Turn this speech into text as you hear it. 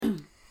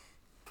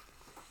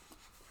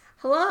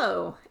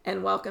Hello,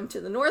 and welcome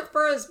to the North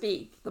Boroughs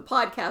Beat, the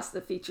podcast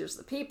that features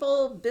the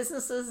people,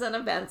 businesses, and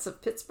events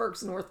of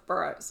Pittsburgh's North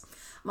Boroughs.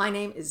 My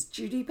name is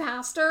Judy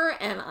Pastor,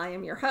 and I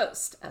am your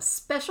host. A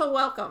special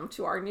welcome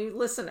to our new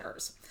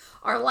listeners.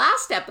 Our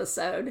last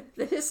episode,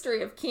 The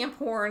History of Camp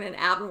Horn and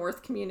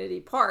Avonworth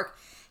Community Park,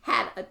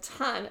 had a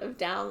ton of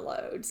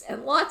downloads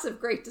and lots of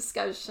great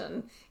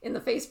discussion in the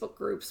Facebook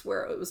groups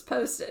where it was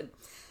posted.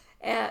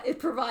 It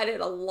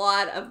provided a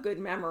lot of good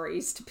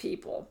memories to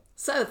people.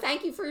 So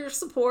thank you for your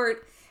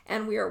support,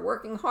 and we are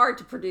working hard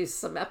to produce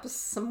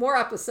some more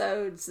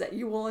episodes that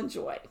you will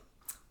enjoy.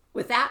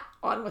 With that,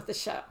 on with the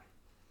show.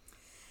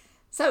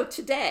 So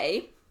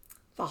today,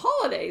 the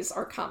holidays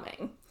are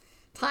coming.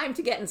 Time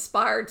to get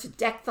inspired to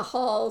deck the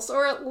halls,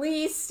 or at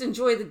least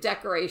enjoy the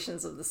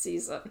decorations of the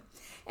season.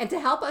 And to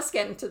help us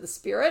get into the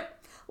spirit,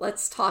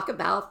 let's talk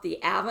about the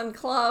Avon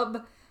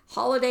Club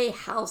Holiday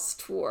House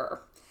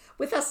Tour.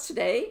 With us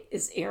today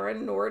is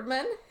Erin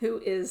Nordman, who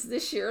is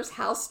this year's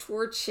House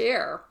Tour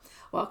Chair.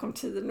 Welcome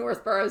to the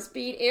North Boroughs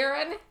Beat,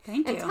 Erin.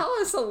 Thank you. And tell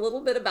us a little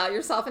bit about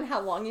yourself and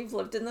how long you've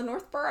lived in the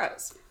North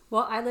Boroughs.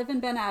 Well, I live in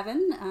Ben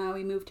Avon.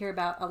 We moved here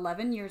about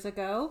 11 years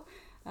ago,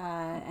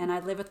 and I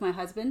live with my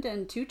husband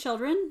and two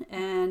children.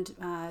 And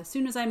as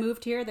soon as I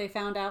moved here, they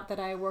found out that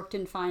I worked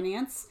in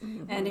finance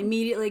and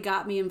immediately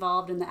got me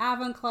involved in the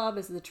Avon Club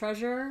as the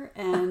treasurer.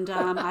 And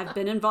I've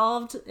been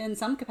involved in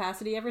some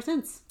capacity ever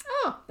since.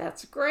 Oh,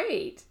 that's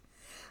great.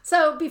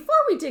 So before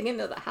we dig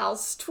into the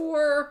house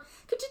tour,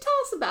 could you tell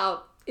us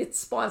about its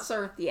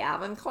sponsor, the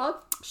Avon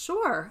Club?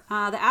 Sure.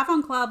 The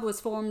Avon Club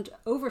was formed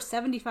over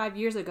 75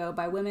 years ago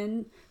by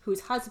women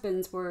whose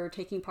husbands were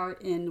taking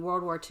part in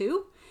World War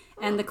II.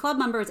 And the club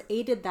members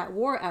aided that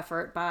war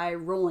effort by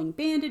rolling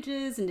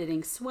bandages and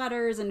knitting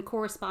sweaters and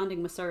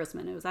corresponding with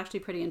servicemen. It was actually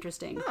pretty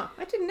interesting. Oh,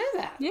 I didn't know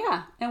that.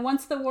 Yeah. And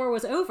once the war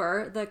was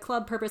over, the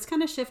club purpose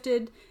kind of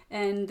shifted,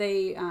 and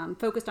they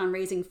focused on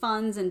raising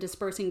funds and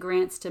dispersing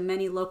grants to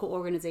many local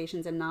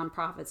organizations and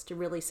nonprofits to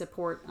really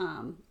support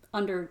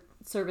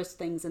underserviced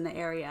things in the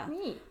area.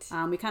 Neat.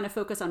 We kind of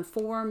focus on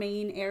four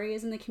main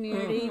areas in the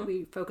community.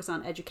 We focus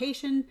on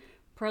education,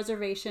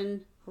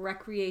 preservation,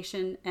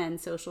 recreation, and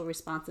social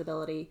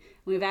responsibility.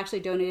 We've actually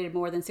donated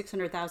more than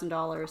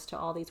 $600,000 to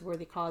all these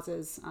worthy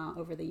causes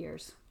over the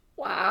years.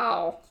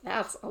 Wow,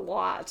 that's a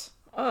lot.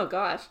 Oh,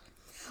 gosh.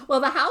 Well,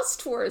 the house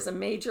tour is a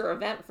major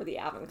event for the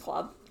Avon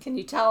Club. Can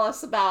you tell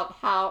us about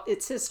how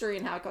its history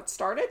and how it got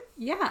started?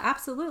 Yeah,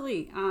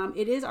 absolutely.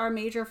 It is our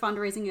major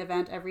fundraising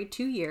event every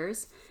 2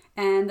 years.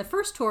 And the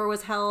first tour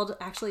was held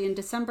actually in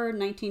December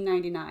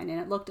 1999,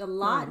 and it looked a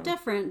lot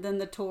different than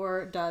the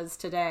tour does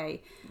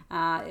today.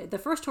 The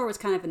first tour was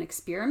kind of an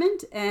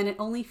experiment, and it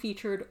only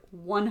featured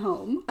one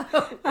home.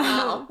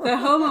 Wow. The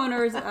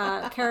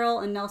homeowners, Carol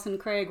and Nelson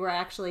Craig, were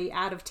actually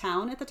out of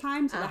town at the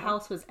time, so the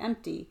house was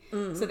empty.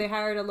 So they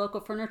hired a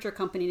local furniture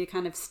company to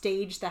kind of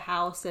stage the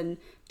house and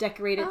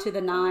decorate it to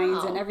the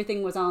nines, and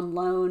everything was on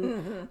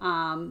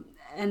loan.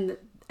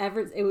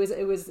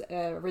 It was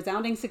a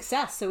resounding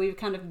success. So we've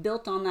kind of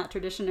built on that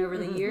tradition over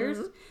the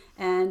years.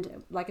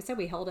 And like I said,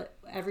 we held it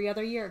every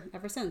other year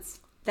ever since.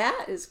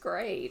 That is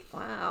great.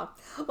 Wow.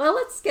 Well,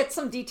 let's get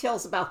some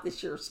details about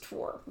this year's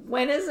tour.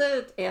 When is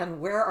it, and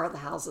where are the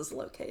houses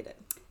located?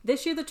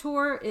 This year the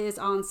tour is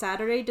on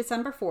Saturday,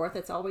 December 4th.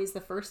 It's always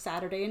the first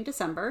Saturday in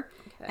December.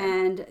 Okay.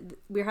 And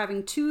we're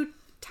having two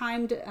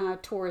timed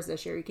tours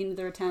this year. You can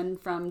either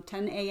attend from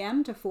 10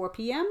 a.m. to 4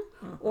 p.m.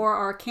 Or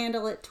our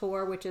candlelit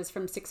tour, which is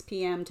from 6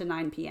 p.m. to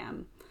 9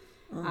 p.m.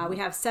 We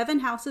have 7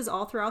 houses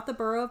all throughout the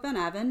borough of Ben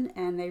Avon,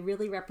 and they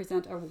really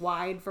represent a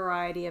wide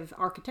variety of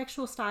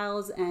architectural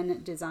styles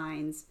and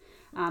designs.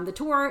 The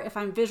tour, if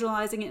I'm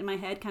visualizing it in my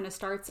head, kind of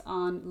starts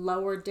on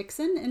Lower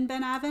Dixon in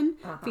Ben Avon,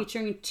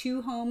 featuring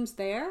 2 homes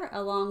there,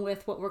 along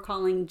with what we're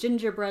calling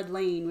Gingerbread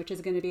Lane, which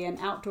is going to be an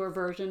outdoor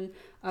version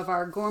of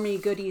our gourmet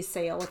goodies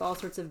sale with all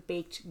sorts of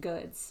baked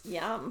goods.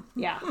 Yum.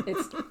 Yeah,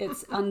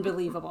 it's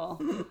unbelievable.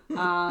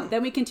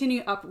 Then we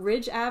continue up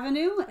Ridge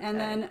Avenue, and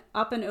then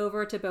up and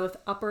over to both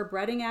Upper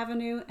Breading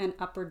Avenue and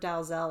Upper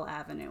Dalzell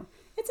Avenue.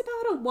 It's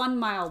about a 1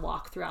 mile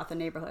walk throughout the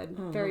neighborhood.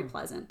 Very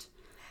pleasant.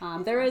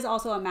 There is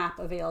also a map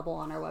available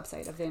on our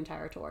website of the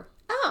entire tour.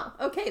 Oh,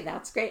 okay,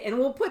 that's great. And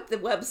we'll put the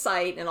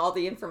website and all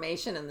the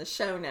information in the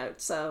show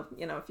notes. So,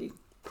 if you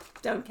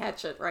don't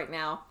catch it right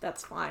now,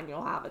 that's fine.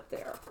 You'll have it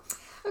there.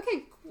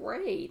 Okay,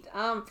 great.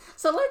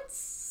 So let's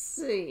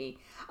see.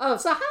 Oh,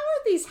 so how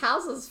are these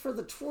houses for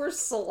the tour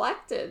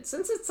selected?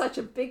 Since it's such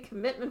a big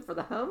commitment for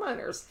the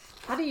homeowners,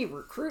 how do you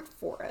recruit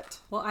for it?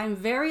 Well, I'm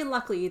very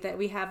lucky that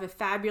we have a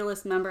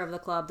fabulous member of the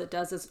club that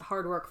does this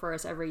hard work for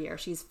us every year.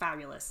 She's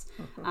fabulous.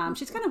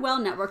 She's kind of well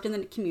networked in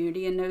the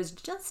community and knows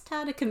just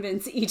how to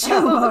convince each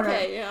homeowner.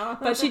 Okay, yeah.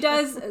 But she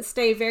does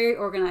stay very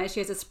organized.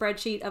 She has a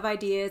spreadsheet of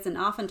ideas and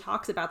often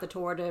talks about the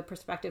tour to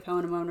prospective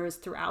homeowners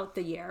throughout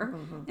the year.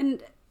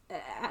 And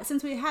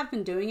since we have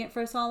been doing it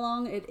for so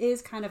long, it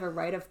is kind of a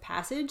rite of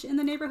passage in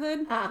the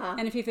neighborhood.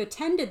 And if you've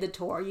attended the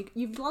tour,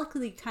 you've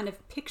luckily kind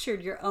of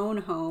pictured your own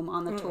home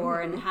on the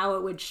tour and how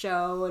it would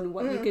show and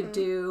what you could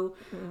do.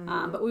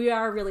 But we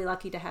are really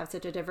lucky to have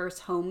such a diverse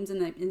homes in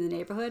the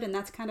neighborhood, and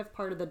that's kind of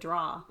part of the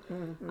draw.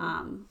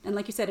 And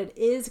like you said, it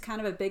is kind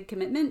of a big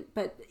commitment,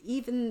 but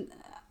even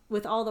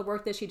with all the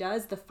work that she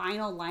does, the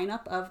final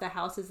lineup of the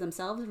houses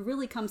themselves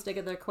really comes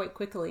together quite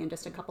quickly in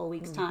just a couple of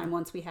weeks' time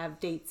once we have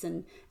dates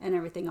and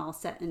everything all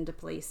set into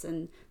place.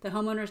 And the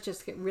homeowners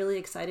just get really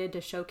excited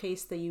to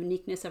showcase the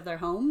uniqueness of their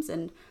homes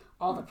and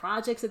all the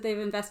projects that they've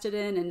invested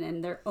in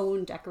and their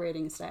own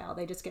decorating style.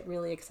 They just get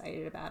really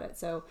excited about it.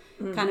 So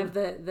kind of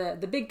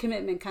the big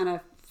commitment kind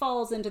of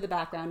falls into the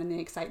background and the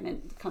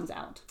excitement comes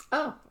out.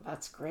 Oh,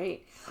 that's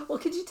great. Well,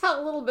 could you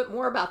tell a little bit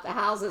more about the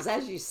houses?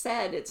 As you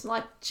said, it's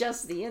not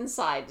just the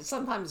inside.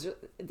 Sometimes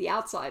the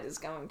outside is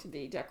going to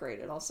be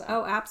decorated also.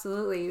 Oh,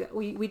 absolutely.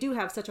 We do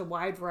have such a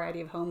wide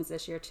variety of homes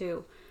this year,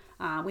 too.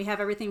 We have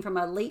everything from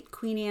a late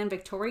Queen Anne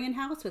Victorian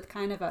house with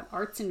kind of an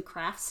arts and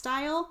crafts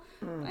style.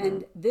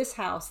 And this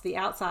house, the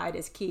outside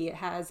is key. It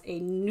has a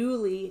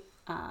newly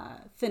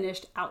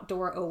finished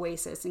outdoor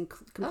oasis, and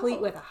complete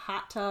with a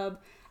hot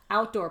tub,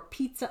 outdoor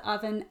pizza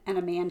oven, and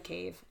a man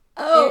cave.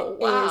 Oh,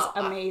 it wow. is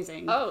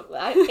amazing.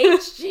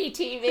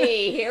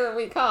 HGTV, here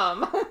we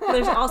come.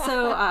 There's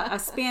also a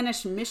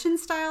Spanish mission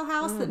style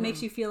house that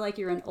makes you feel like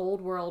you're in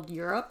old world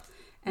Europe.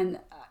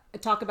 And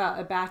talk about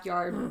a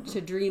backyard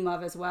to dream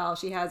of as well.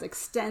 She has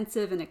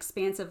extensive and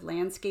expansive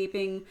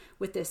landscaping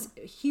with this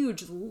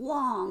huge,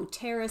 long,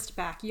 terraced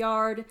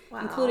backyard,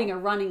 including a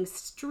running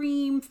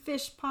stream,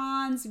 fish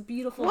ponds,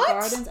 beautiful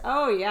gardens.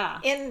 Oh, yeah.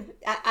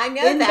 I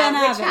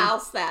know which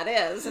house that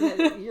is.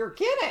 And you're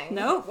kidding.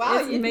 No, wow,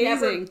 it's you'd amazing.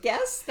 never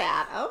guess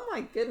that. Oh,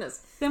 my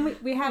goodness. Then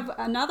we have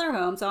another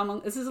home. So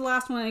this is the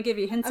last one I'm going to give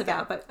you hints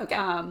about, but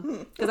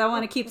because I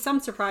want to keep some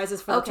surprises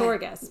for the tour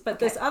guests. But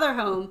this other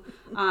home,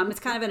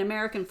 it's kind of an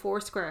American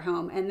four-square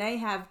home, and they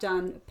have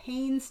done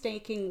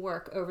painstaking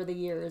work over the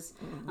years.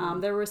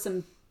 There were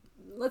some,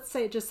 let's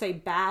say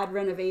bad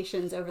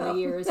renovations over the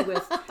years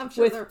with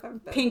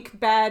pink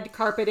bad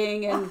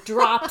carpeting and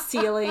drop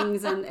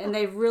ceilings, and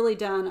they've really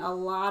done a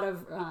lot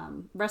of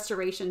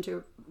restoration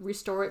to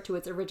restore it to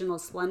its original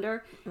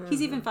splendor.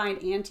 He's even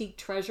found antique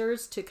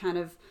treasures to kind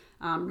of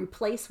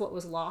replace what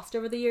was lost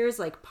over the years,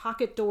 like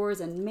pocket doors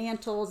and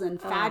mantles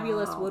and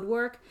fabulous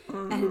woodwork,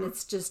 and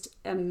it's just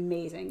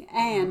amazing.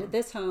 And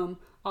this home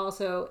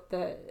also,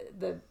 the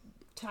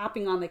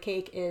topping on the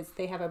cake is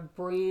they have a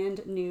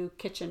brand new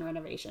kitchen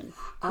renovation,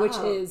 which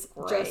is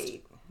just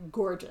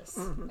gorgeous,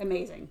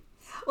 amazing.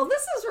 Well,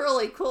 this is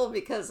really cool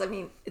because, I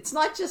mean, it's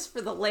not just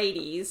for the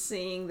ladies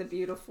seeing the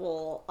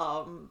beautiful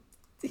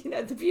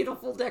the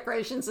beautiful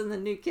decorations in the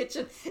new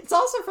kitchen. It's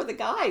also for the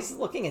guys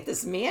looking at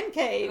this man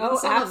cave and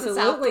some of this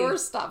outdoor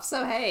stuff.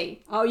 So,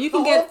 hey, you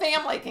can the whole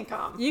family can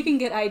come. You can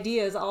get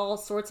ideas all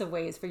sorts of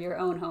ways for your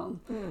own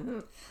home.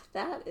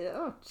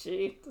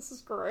 This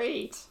is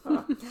great.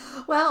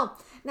 Well,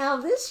 now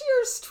this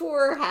year's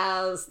tour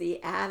has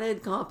the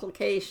added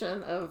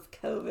complication of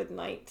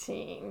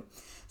COVID-19.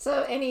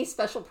 So any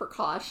special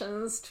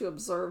precautions to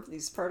observe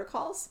these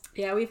protocols?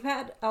 Yeah, we've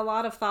had a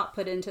lot of thought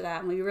put into that,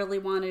 and we really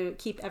want to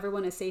keep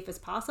everyone as safe as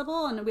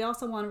possible, and we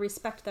also want to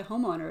respect the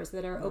homeowners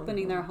that are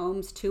opening their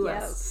homes to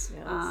us.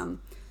 Yes.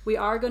 We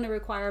are going to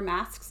require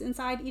masks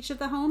inside each of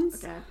the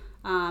homes. Okay.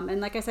 And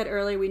like I said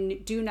earlier, we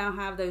do now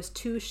have those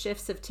two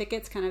shifts of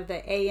tickets, kind of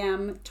the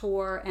AM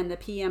tour and the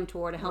PM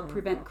tour, to help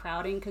prevent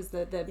crowding, because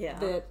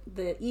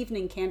the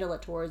evening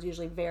candlelit tour is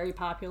usually very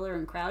popular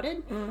and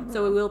crowded.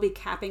 So we will be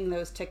capping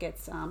those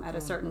tickets at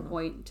a certain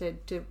point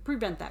to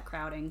prevent that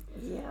crowding.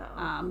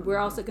 We're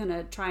also going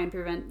to try and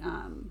prevent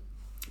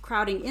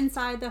crowding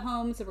inside the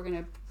home, so we're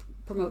going to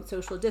promote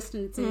social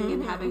distancing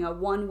and having a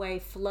one-way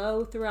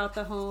flow throughout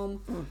the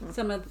home.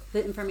 Some of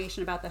the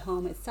information about the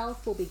home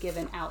itself will be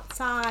given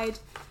outside.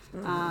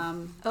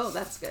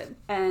 That's good.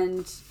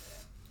 And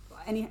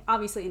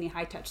obviously any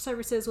high-touch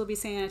services will be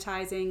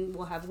sanitizing.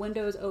 We'll have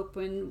windows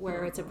open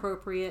where it's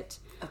appropriate.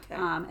 Okay.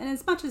 And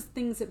as much as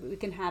things that we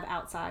can have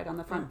outside on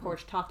the front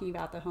porch talking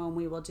about the home,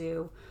 we will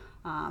do.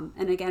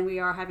 And again, we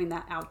are having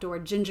that outdoor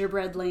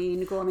gingerbread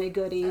lane gourmet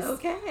goodies,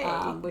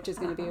 which is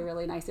going to be a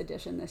really nice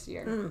addition this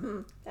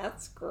year.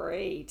 That's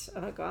great.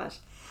 Oh gosh.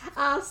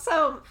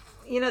 So,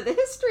 the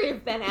history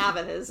of Ben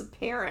Avon is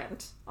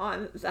apparent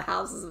on the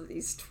houses of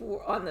these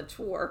on the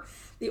tour.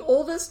 The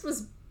oldest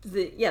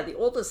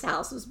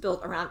house was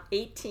built around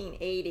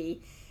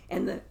 1880.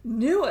 And the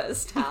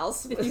newest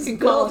house was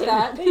built in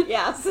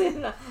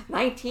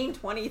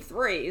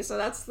 1923. So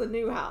that's the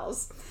new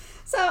house.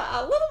 So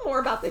a little more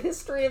about the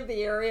history of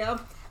the area.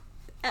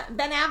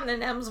 Ben Avon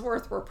and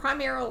Emsworth were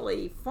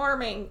primarily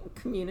farming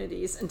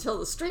communities until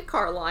the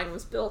streetcar line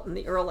was built in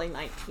the early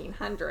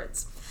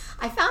 1900s.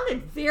 I found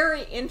it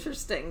very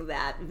interesting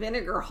that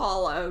Vinegar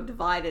Hollow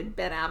divided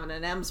Ben Avon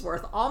and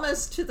Emsworth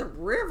almost to the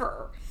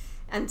river.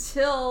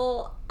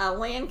 until a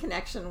land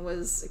connection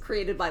was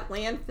created by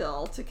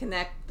landfill to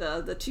connect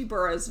the two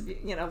boroughs,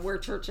 where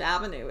Church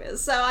Avenue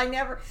is. So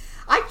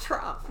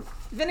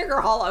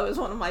Vinegar Hollow is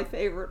one of my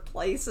favorite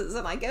places,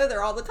 and I go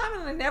there all the time,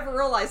 and I never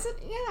realized that,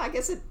 I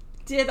guess it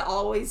did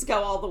always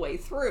go all the way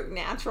through.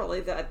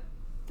 Naturally, that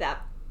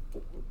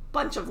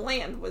bunch of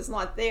land was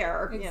not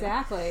there.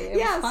 Exactly. It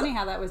was funny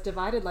how that was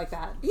divided like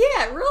that.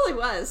 Yeah, it really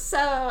was.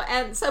 So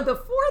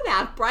before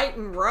that,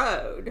 Brighton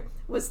Road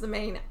was the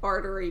main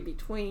artery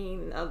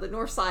between the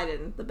north side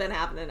and the Ben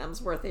Avon and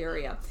Emsworth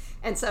area.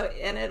 And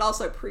it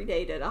also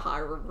predated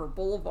Ohio River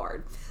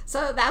Boulevard.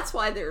 So that's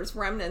why there's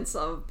remnants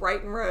of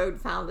Brighton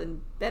Road found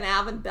in Ben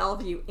Avon,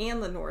 Bellevue,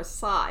 and the north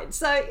side.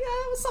 So it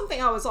was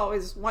something I was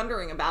always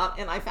wondering about,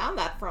 and I found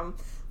that from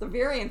the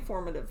very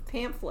informative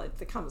pamphlet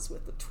that comes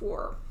with the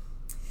tour.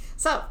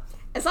 So,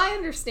 as I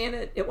understand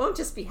it, it won't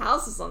just be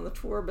houses on the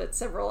tour, but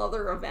several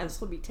other events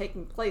will be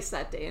taking place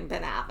that day in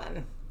Ben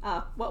Avon.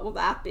 What will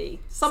that be?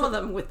 Some of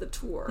them with the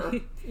tour.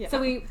 Yeah.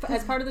 So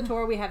as part of the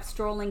tour, we have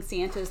strolling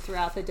Santas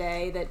throughout the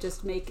day that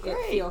just make it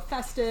feel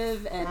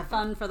festive and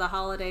fun for the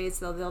holidays.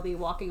 So they'll be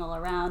walking all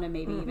around and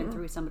maybe even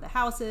through some of the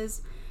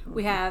houses.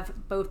 We have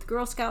both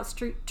Girl Scout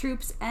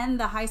troops and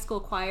the high school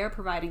choir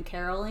providing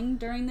caroling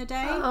during the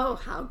day. Oh,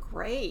 how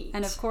great.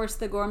 And of course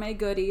the gourmet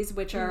goodies,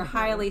 which are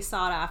highly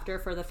sought after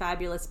for the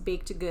fabulous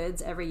baked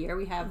goods every year.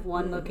 We have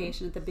one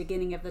location at the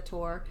beginning of the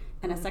tour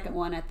and a second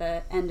one at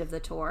the end of the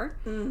tour.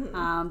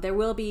 There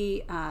will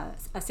be a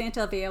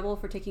Santa available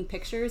for taking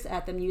pictures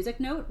at the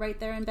Music Note right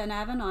there in Ben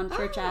Avon on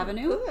Church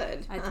Avenue.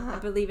 Good. I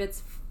believe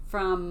it's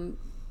from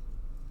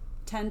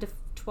 10 to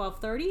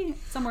 12:30,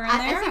 somewhere in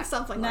there. I think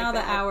something like that. Now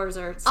the hours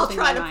are I'll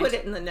try to put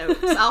it in the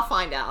notes. I'll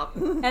find out.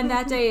 And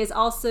that day is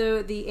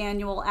also the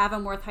annual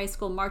Avonworth High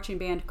School Marching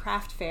Band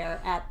Craft Fair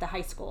at the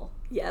high school.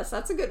 Yes,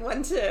 that's a good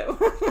one too.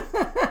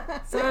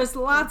 So there's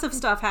lots of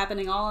stuff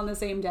happening all on the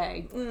same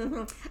day.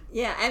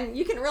 Yeah, and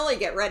you can really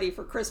get ready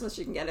for Christmas.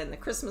 You can get in the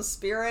Christmas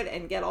spirit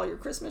and get all your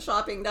Christmas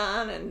shopping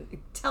done and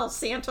tell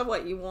Santa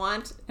what you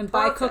want. And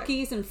buy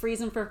cookies and freeze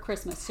them for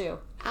Christmas too.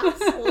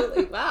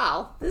 Absolutely.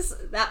 Wow.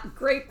 That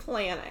great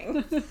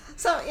planning.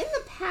 So in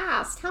the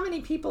past, how many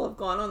people have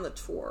gone on the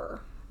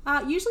tour?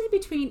 Usually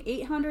between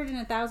 800 and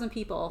 1,000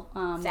 people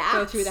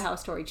go through the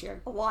house tour each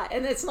year. A lot.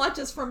 And it's not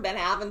just from Ben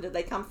Avon. Do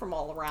they come from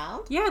all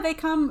around? Yeah, they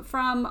come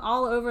from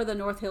all over the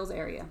North Hills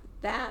area.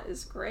 That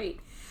is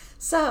great.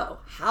 So,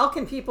 how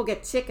can people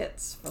get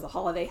tickets for the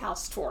Holiday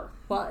House Tour?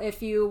 Well,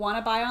 if you want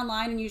to buy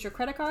online and use your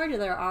credit card,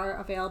 there are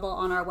available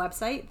on our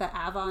website, the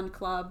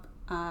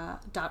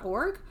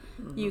avonclub.org.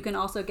 You can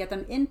also get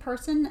them in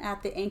person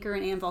at the Anchor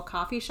and Anvil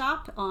Coffee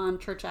Shop on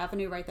Church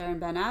Avenue right there in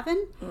Ben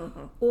Avon.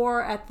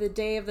 Or at the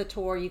day of the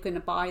tour, you can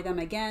buy them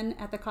again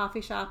at the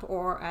coffee shop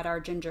or at our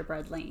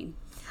Gingerbread Lane.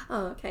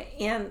 Oh, okay.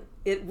 And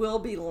it will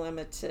be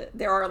limited.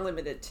 There are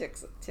limited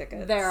tickets.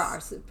 There are.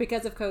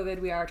 Because of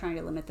COVID, we are trying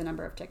to limit the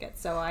number of tickets.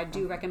 So I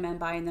do recommend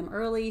buying them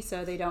early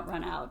so they don't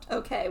run out.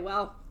 Okay,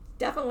 well,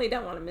 definitely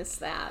don't want to miss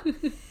that.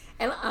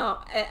 And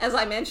as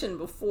I mentioned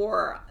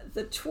before,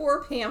 the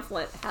tour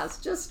pamphlet has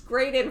just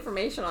great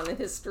information on the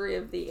history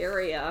of the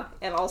area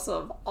and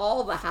also of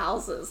all the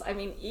houses. I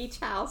mean,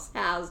 each house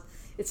has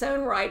its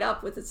own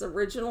write-up with its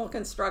original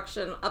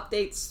construction,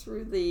 updates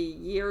through the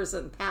years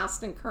and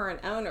past and current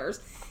owners.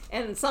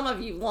 And some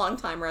of you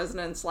longtime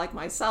residents like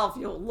myself,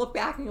 you'll look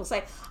back and you'll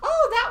say,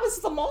 oh, that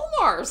was the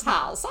Molnar's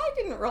house. I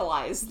didn't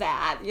realize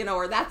that,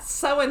 or that's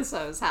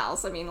so-and-so's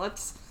house. I mean,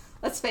 let's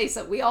face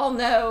it, we all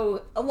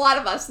know, a lot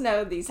of us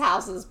know these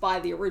houses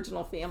by the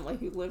original family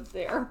who lived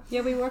there.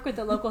 Yeah, we work with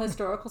the local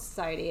historical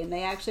society, and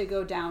they actually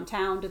go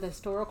downtown to the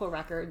historical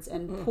records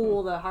and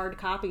pull the hard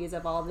copies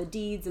of all the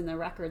deeds and the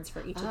records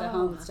for each of the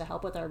homes to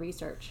help with our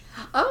research.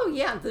 Oh,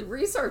 yeah, the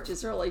research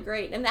is really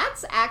great. And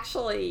that's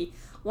actually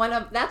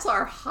that's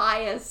our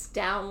highest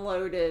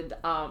downloaded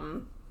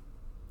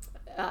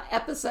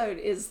episode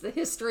is the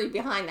history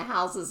behind the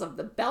houses of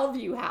the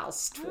Bellevue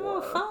House Tour.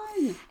 Oh,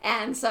 fun.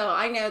 And so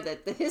I know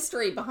that the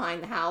history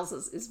behind the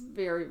houses is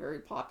very, very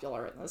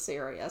popular in this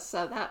area.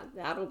 So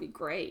that'll be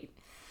great.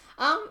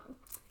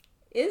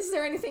 Is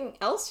there anything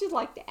else you'd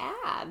like to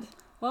add?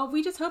 Well,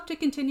 we just hope to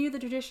continue the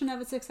tradition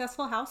of a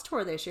successful house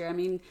tour this year. I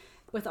mean,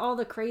 with all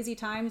the crazy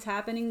times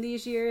happening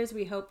these years,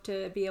 we hope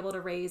to be able to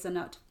raise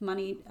enough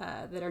money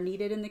that are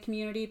needed in the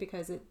community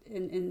because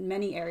in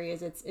many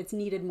areas it's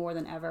needed more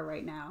than ever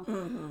right now.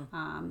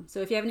 So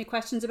if you have any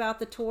questions about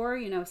the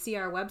tour, see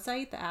our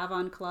website,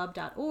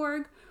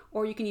 theavonclub.org,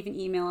 or you can even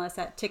email us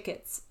at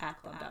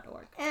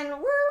tickets@club.org. And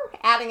we're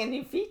adding a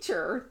new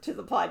feature to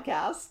the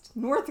podcast,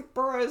 North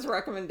Boroughs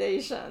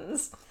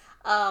Recommendations.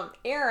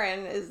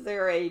 Erin, is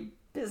there a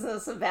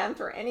business event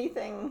or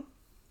anything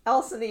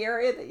else in the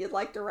area that you'd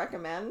like to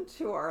recommend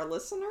to our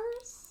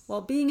listeners? Well,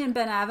 being in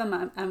Ben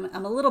Avon,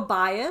 I'm a little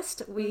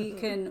biased. We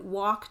can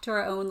walk to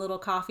our own little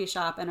coffee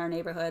shop in our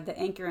neighborhood, the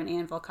Anchor and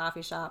Anvil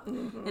Coffee Shop.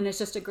 And it's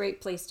just a great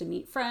place to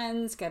meet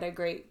friends, get a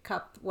great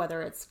cup,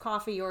 whether it's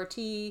coffee or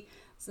tea,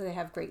 So they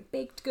have great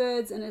baked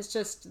goods, and it's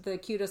just the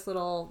cutest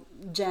little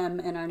gem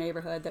in our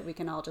neighborhood that we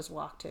can all just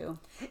walk to.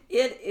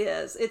 It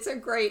is.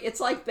 It's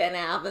like Ben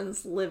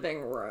Avon's living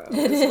room.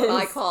 Is what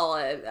I call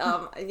it.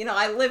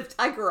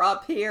 I grew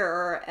up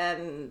here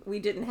and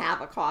we didn't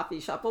have a coffee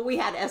shop, but we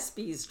had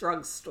SB's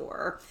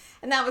drugstore,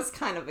 and that was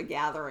kind of a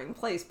gathering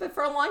place. But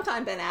for a long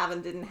time, Ben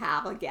Avon didn't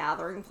have a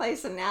gathering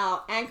place, and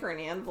now Anchor and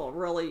Anvil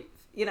really,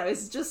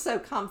 is just so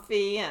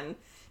comfy and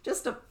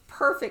just a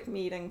perfect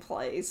meeting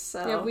place.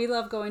 So yeah, we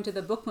love going to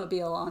the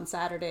bookmobile on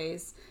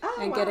Saturdays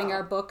and getting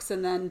our books,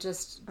 and then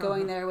just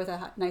going there with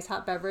a nice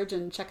hot beverage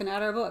and checking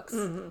out our books.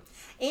 Mm-hmm.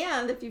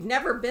 And if you've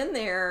never been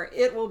there,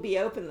 it will be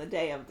open the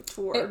day of the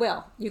tour. It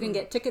will. You can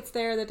get tickets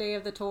there the day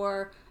of the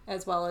tour,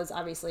 as well as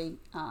obviously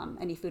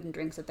any food and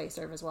drinks that they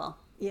serve as well.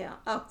 Yeah.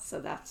 Oh,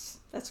 so that's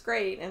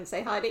great. And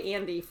say hi to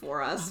Andy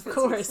for us. Of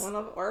course. He's one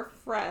of our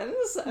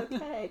friends.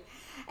 Okay.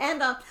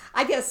 And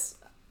I guess,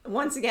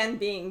 once again,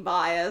 being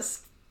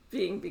biased,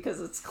 because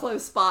it's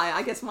close by,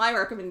 I guess my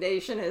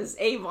recommendation is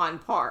Avon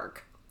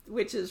Park,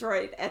 which is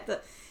right at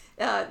the,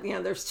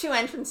 there's two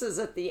entrances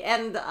at the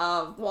end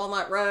of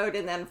Walnut Road,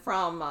 and then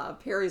from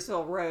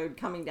Perrysville Road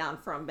coming down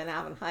from Ben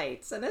Avon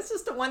Heights. And it's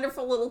just a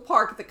wonderful little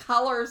park. The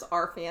colors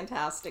are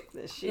fantastic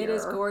this year. It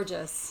is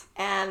gorgeous.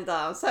 And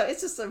so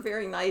it's just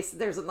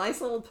there's a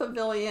nice little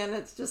pavilion.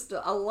 It's just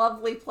a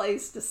lovely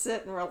place to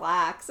sit and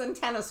relax, and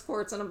tennis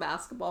courts and a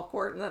basketball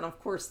court, and then of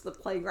course the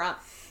playground.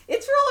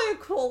 It's really a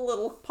cool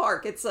little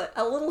park. It's a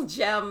little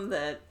gem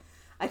that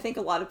I think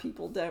a lot of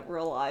people don't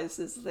realize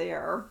is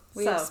there.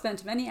 We have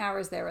spent many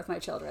hours there with my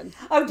children.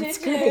 Oh, did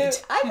you?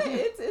 Great. I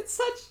think it's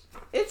such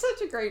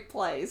a great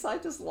place. I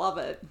just love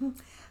it.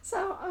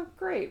 So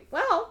great.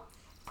 Well,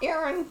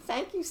 Erin,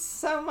 thank you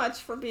so much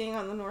for being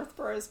on the North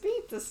Boroughs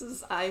Beat.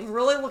 I'm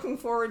really looking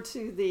forward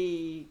to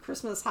the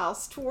Christmas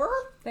house tour.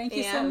 Thank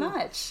you so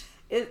much.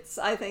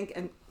 I think,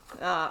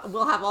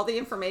 we'll have all the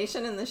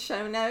information in the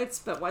show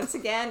notes, but once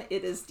again,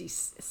 it is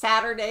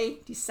Saturday,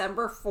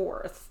 December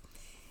 4th,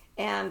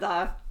 and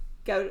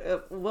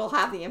we'll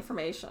have the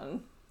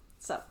information.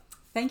 So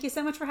thank you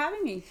so much for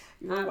having me.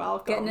 You're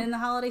welcome. Getting in the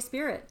holiday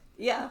spirit.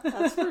 Yeah,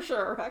 that's for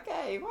sure.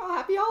 Okay, well,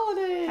 happy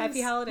holidays.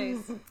 Happy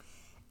holidays.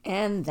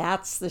 And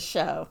that's the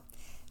show.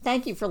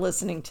 Thank you for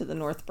listening to the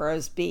North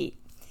Boroughs Beat.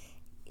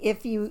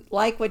 If you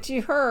like what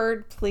you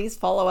heard, please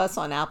follow us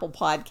on Apple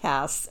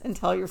Podcasts and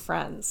tell your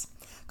friends.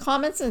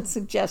 Comments and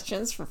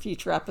suggestions for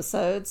future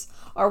episodes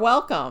are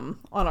welcome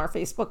on our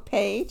Facebook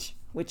page,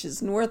 which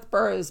is North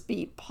Boroughs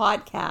Beat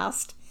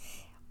Podcast,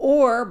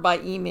 or by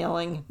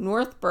emailing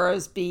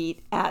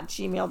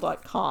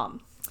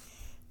northboroughsbeat@gmail.com.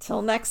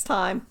 Till next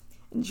time,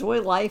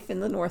 enjoy life in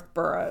the North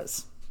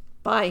Boroughs.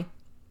 Bye.